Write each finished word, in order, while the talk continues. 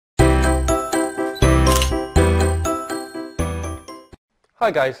Hi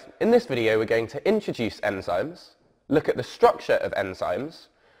guys, in this video we're going to introduce enzymes, look at the structure of enzymes,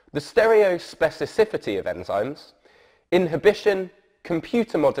 the stereospecificity of enzymes, inhibition,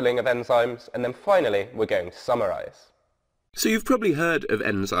 computer modelling of enzymes, and then finally we're going to summarise. So you've probably heard of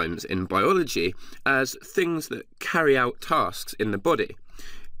enzymes in biology as things that carry out tasks in the body.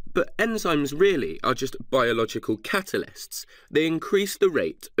 But enzymes really are just biological catalysts. They increase the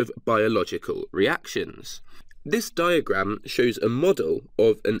rate of biological reactions. This diagram shows a model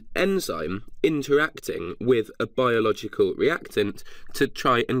of an enzyme interacting with a biological reactant to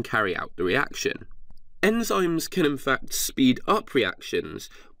try and carry out the reaction. Enzymes can in fact speed up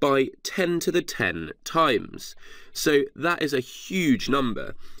reactions by 10 to the 10 times. So that is a huge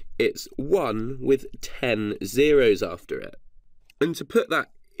number. It's 1 with 10 zeros after it. And to put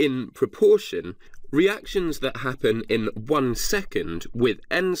that in proportion, reactions that happen in 1 second with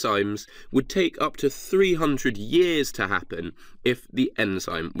enzymes would take up to 300 years to happen if the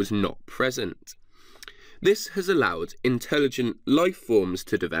enzyme was not present. This has allowed intelligent life forms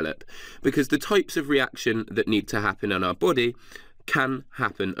to develop because the types of reaction that need to happen in our body can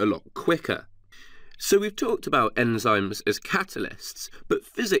happen a lot quicker. So we've talked about enzymes as catalysts, but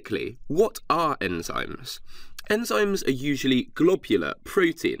physically, what are enzymes? Enzymes are usually globular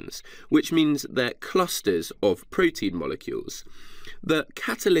proteins, which means they're clusters of protein molecules. The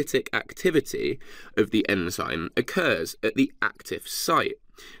catalytic activity of the enzyme occurs at the active site.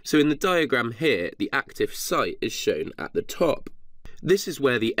 So in the diagram here, the active site is shown at the top. This is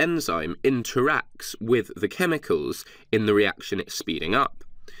where the enzyme interacts with the chemicals in the reaction it's speeding up.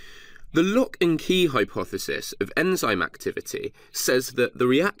 The lock and key hypothesis of enzyme activity says that the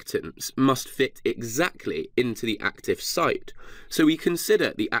reactants must fit exactly into the active site. So we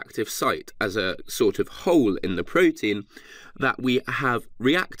consider the active site as a sort of hole in the protein that we have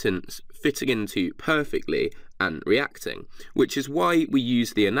reactants fitting into perfectly and reacting, which is why we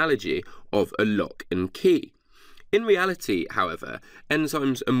use the analogy of a lock and key. In reality, however,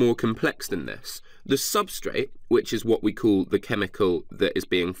 enzymes are more complex than this. The substrate, which is what we call the chemical that is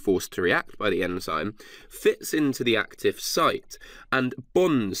being forced to react by the enzyme, fits into the active site and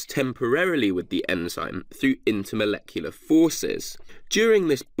bonds temporarily with the enzyme through intermolecular forces. During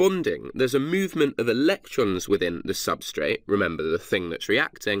this bonding, there's a movement of electrons within the substrate, remember the thing that's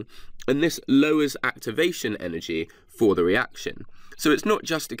reacting, and this lowers activation energy for the reaction. So it's not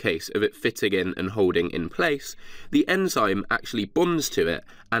just a case of it fitting in and holding in place, the enzyme actually bonds to it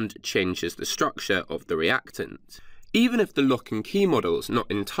and changes the structure of the reactant. Even if the lock and key model is not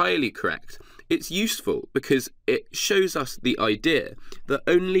entirely correct, it's useful because it shows us the idea that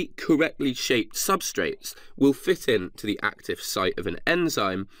only correctly shaped substrates will fit into the active site of an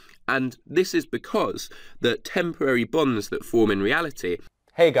enzyme, and this is because the temporary bonds that form in reality.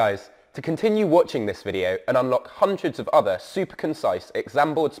 Hey guys, to continue watching this video and unlock hundreds of other super concise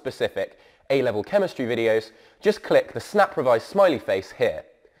exam board specific A-level chemistry videos, just click the Snap Revise smiley face here.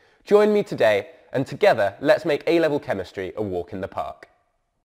 Join me today and together let's make A-level chemistry a walk in the park.